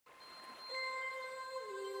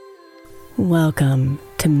Welcome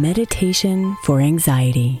to Meditation for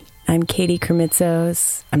Anxiety. I'm Katie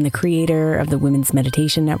Kermitzos. I'm the creator of the Women's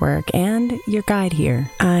Meditation Network and your guide here.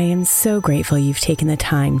 I am so grateful you've taken the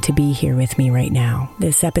time to be here with me right now.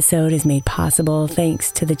 This episode is made possible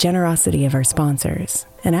thanks to the generosity of our sponsors.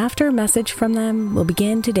 And after a message from them, we'll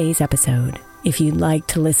begin today's episode. If you'd like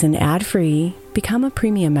to listen ad-free, become a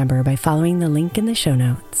premium member by following the link in the show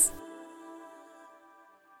notes.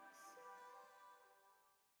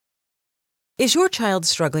 Is your child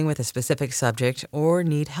struggling with a specific subject or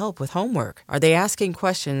need help with homework? Are they asking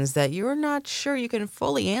questions that you're not sure you can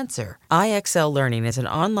fully answer? IXL Learning is an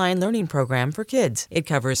online learning program for kids. It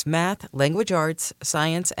covers math, language arts,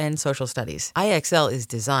 science, and social studies. IXL is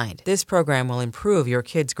designed. This program will improve your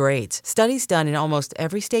kids' grades. Studies done in almost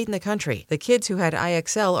every state in the country. The kids who had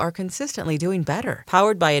IXL are consistently doing better.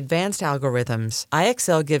 Powered by advanced algorithms,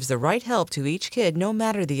 IXL gives the right help to each kid no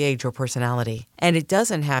matter the age or personality. And it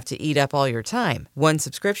doesn't have to eat up all your time. One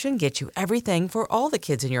subscription gets you everything for all the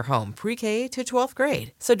kids in your home, pre-K to 12th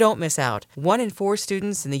grade. So don't miss out. 1 in 4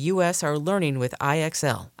 students in the U.S. are learning with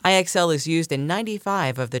IXL. IXL is used in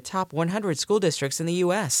 95 of the top 100 school districts in the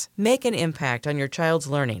U.S. Make an impact on your child's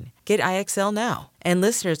learning. Get IXL now. And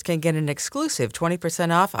listeners can get an exclusive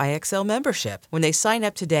 20% off IXL membership when they sign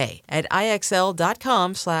up today at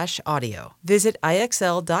IXL.com/audio. Visit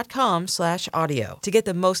IXL.com/audio to get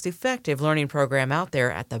the most effective learning program out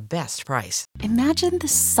there at the best price. Imagine the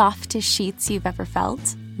softest sheets you've ever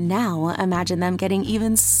felt. Now imagine them getting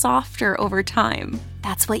even softer over time.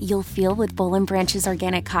 That's what you'll feel with Boll & Branch's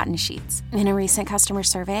organic cotton sheets. In a recent customer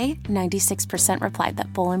survey, 96% replied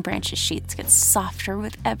that Boll & Branch's sheets get softer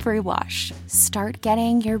with every wash. Start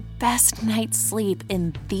getting your best night's sleep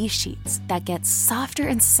in these sheets that get softer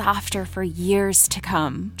and softer for years to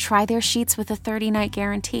come. Try their sheets with a 30-night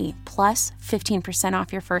guarantee, plus 15%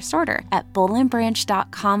 off your first order at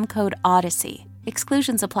bollandbranch.com code ODYSSEY.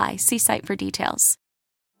 Exclusions apply. See site for details.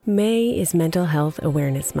 May is Mental Health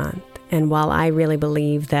Awareness Month. And while I really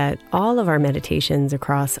believe that all of our meditations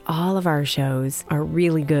across all of our shows are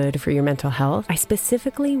really good for your mental health, I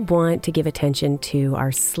specifically want to give attention to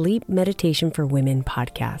our Sleep Meditation for Women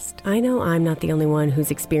podcast. I know I'm not the only one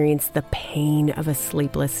who's experienced the pain of a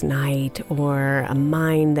sleepless night or a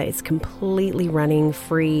mind that is completely running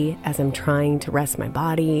free as I'm trying to rest my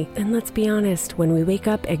body. And let's be honest, when we wake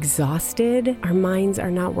up exhausted, our minds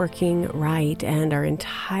are not working right and our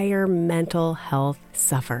entire mental health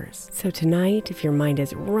suffers. So tonight, if your mind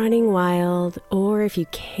is running wild or if you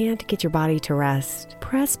can't get your body to rest,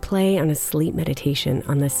 press play on a sleep meditation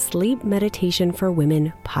on the Sleep Meditation for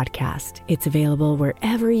Women podcast. It's available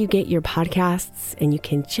wherever you get your podcasts, and you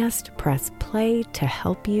can just press play to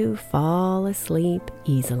help you fall asleep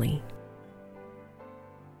easily.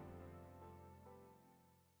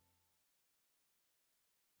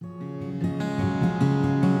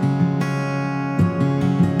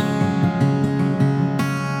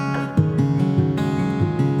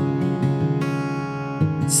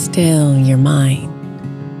 Still your mind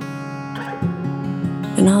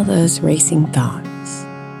and all those racing thoughts,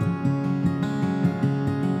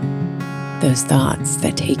 those thoughts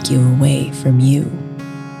that take you away from you.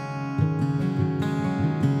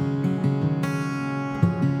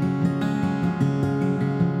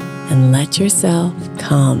 And let yourself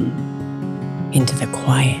come into the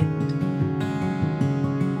quiet.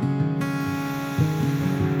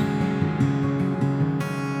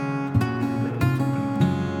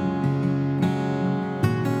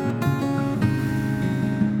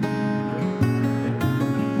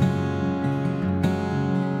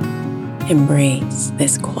 Embrace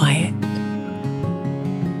this quiet.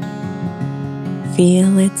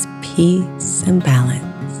 Feel its peace and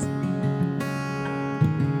balance.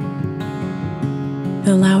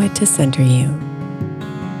 Allow it to center you,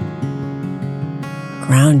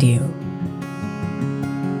 ground you,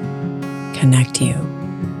 connect you.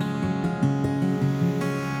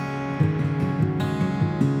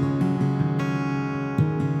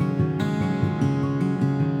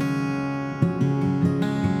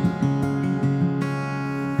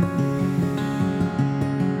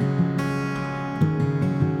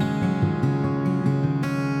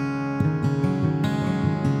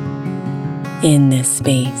 In this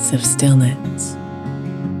space of stillness,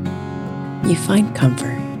 you find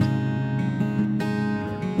comfort.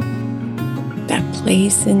 That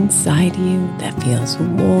place inside you that feels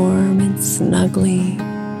warm and snuggly,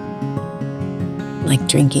 like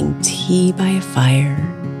drinking tea by a fire,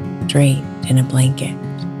 draped in a blanket.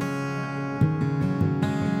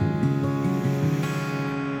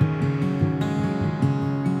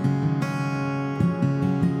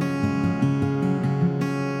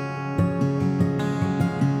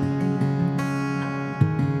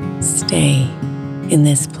 stay in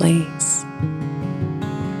this place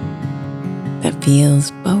that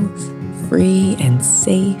feels both free and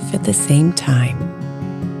safe at the same time.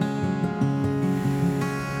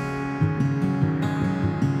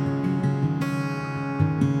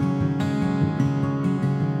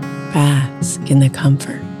 Bask in the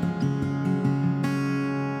comfort.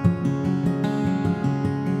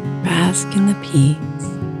 Bask in the peace.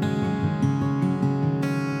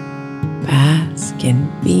 Bask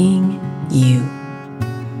in being you.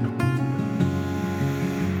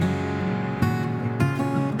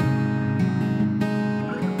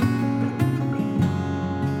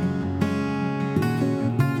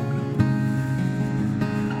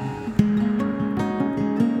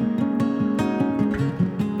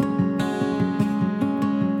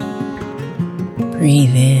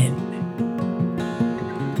 Breathe in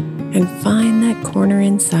and find that corner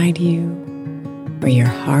inside you where your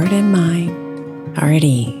heart and mind are at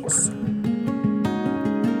ease.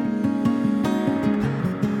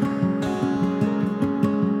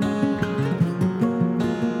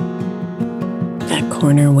 That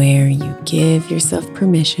corner where you give yourself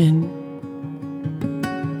permission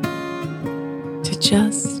to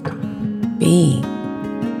just be.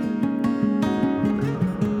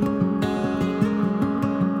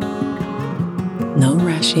 No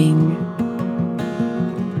rushing,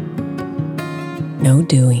 no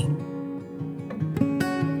doing,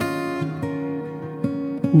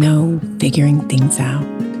 no figuring things out,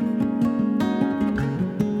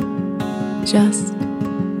 just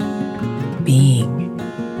being.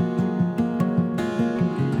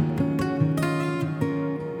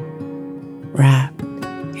 Wrapped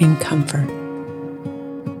in comfort.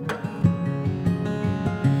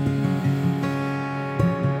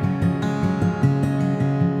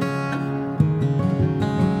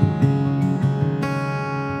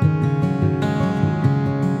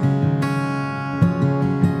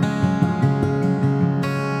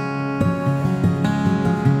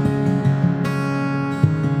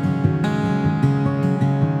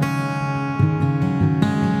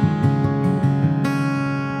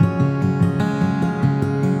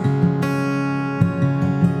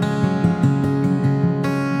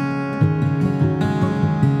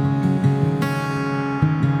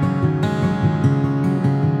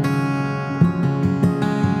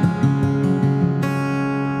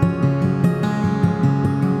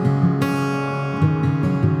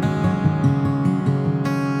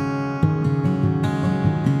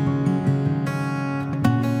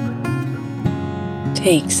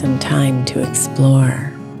 Take some time to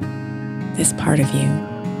explore this part of you.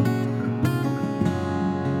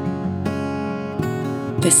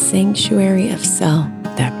 The sanctuary of self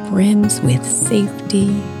that brims with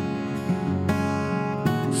safety,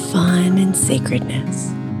 fun, and sacredness.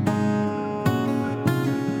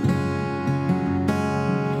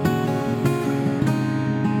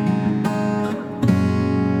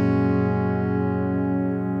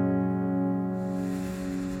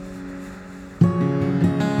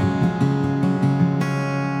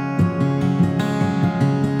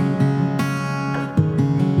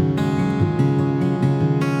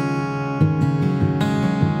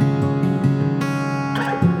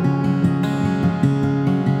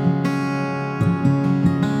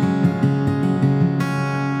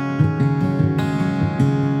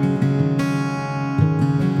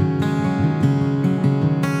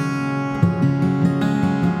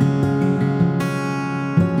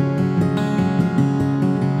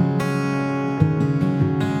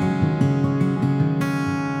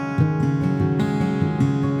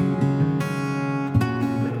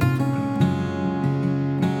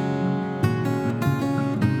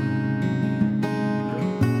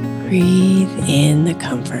 Breathe in the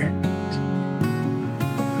comfort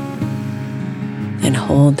and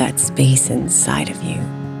hold that space inside of you.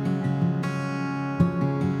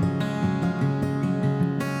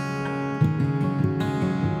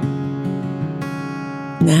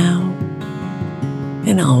 Now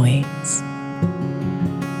and always.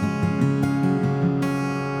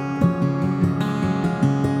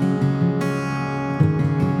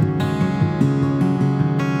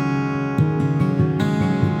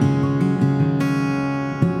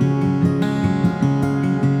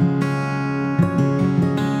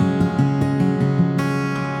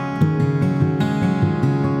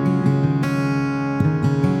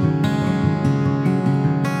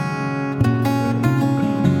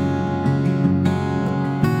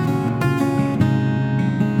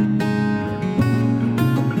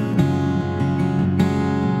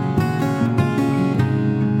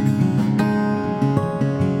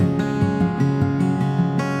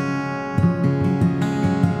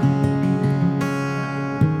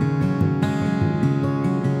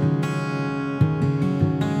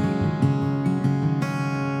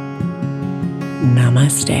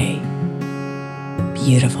 Namaste.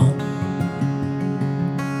 Beautiful.